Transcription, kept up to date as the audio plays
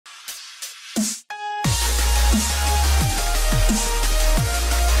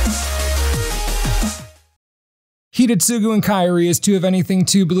Hidetsugu and Kairi is 2 of anything,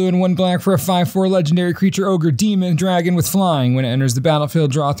 2 blue and 1 black for a 5/4 legendary creature ogre demon dragon with flying. When it enters the battlefield,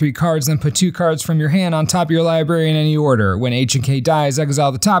 draw 3 cards, then put 2 cards from your hand on top of your library in any order. When H and K dies,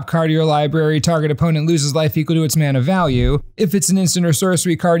 exile the top card of your library. Target opponent loses life equal to its mana value. If it's an instant or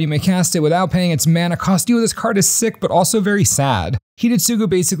sorcery card, you may cast it without paying its mana cost. This card is sick, but also very sad. Hidetsugu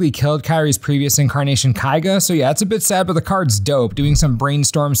basically killed Kairi's previous incarnation Kaiga, so yeah, it's a bit sad, but the card's dope, doing some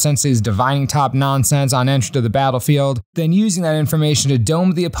Brainstorm Sensei's divining top nonsense on entry to the battlefield, then using that information to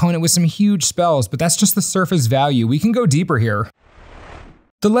dome the opponent with some huge spells, but that's just the surface value. We can go deeper here.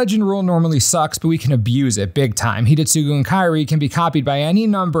 The legend rule normally sucks, but we can abuse it big time. Hidetsugu and Kairi can be copied by any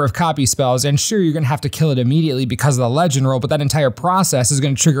number of copy spells, and sure, you're gonna have to kill it immediately because of the legend rule, but that entire process is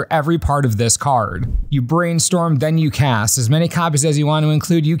gonna trigger every part of this card. You brainstorm, then you cast. As many copies as you want to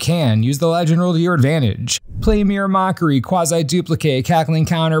include, you can. Use the legend rule to your advantage. Play Mirror Mockery, Quasi-Duplicate, Cackling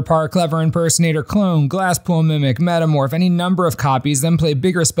Counterpart, Clever Impersonator, Clone, Glasspool Mimic, Metamorph, any number of copies, then play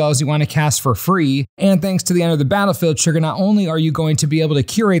bigger spells you want to cast for free, and thanks to the end of the battlefield trigger, not only are you going to be able to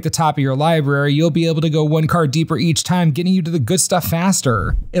curate the top of your library, you'll be able to go 1 card deeper each time, getting you to the good stuff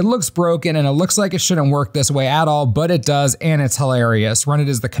faster. It looks broken and it looks like it shouldn't work this way at all, but it does, and it's hilarious. Run it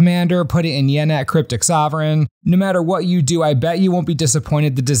as the commander, put it in Yenet Cryptic Sovereign. No matter what you do, I bet you won't be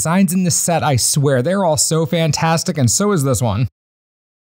disappointed. The designs in this set, I swear, they're all so fantastic, and so is this one.